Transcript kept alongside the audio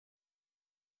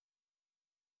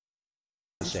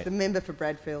The member for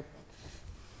Bradfield.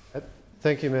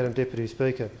 Thank you, Madam Deputy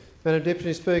Speaker. Madam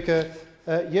Deputy Speaker,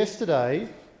 yesterday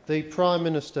the Prime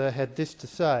Minister had this to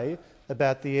say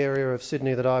about the area of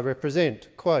Sydney that I represent.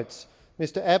 Quotes,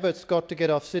 "Mr Abbott's got to get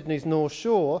off Sydney's North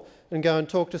Shore and go and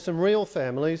talk to some real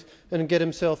families and get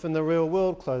himself in the real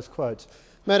world." Close quotes.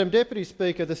 Madam Deputy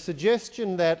Speaker, the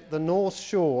suggestion that the North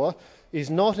Shore is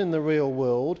not in the real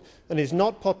world and is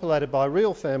not populated by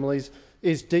real families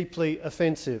is deeply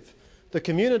offensive. The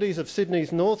communities of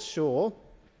Sydney's North Shore,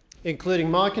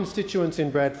 including my constituents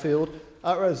in Bradfield,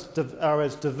 are as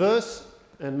diverse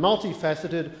and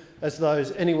multifaceted as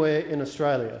those anywhere in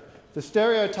Australia. The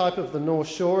stereotype of the North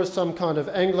Shore as some kind of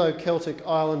Anglo-Celtic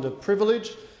island of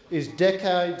privilege is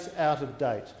decades out of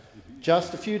date.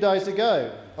 Just a few days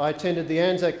ago, I attended the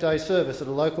Anzac Day service at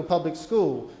a local public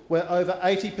school where over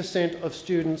 80% of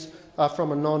students are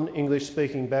from a non-English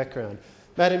speaking background.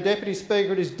 Madam Deputy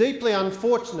Speaker, it is deeply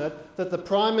unfortunate that the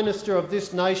Prime Minister of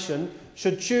this nation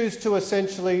should choose to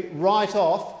essentially write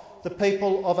off the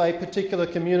people of a particular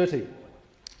community.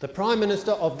 The Prime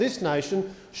Minister of this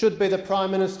nation should be the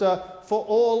Prime Minister for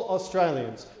all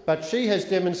Australians, but she has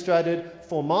demonstrated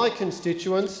for my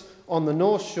constituents on the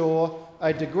North Shore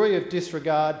a degree of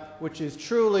disregard which is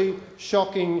truly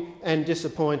shocking and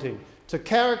disappointing. To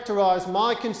characterise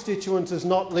my constituents as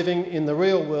not living in the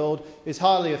real world is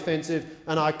highly offensive,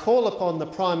 and I call upon the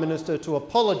Prime Minister to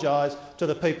apologise to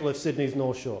the people of Sydney's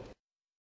North Shore.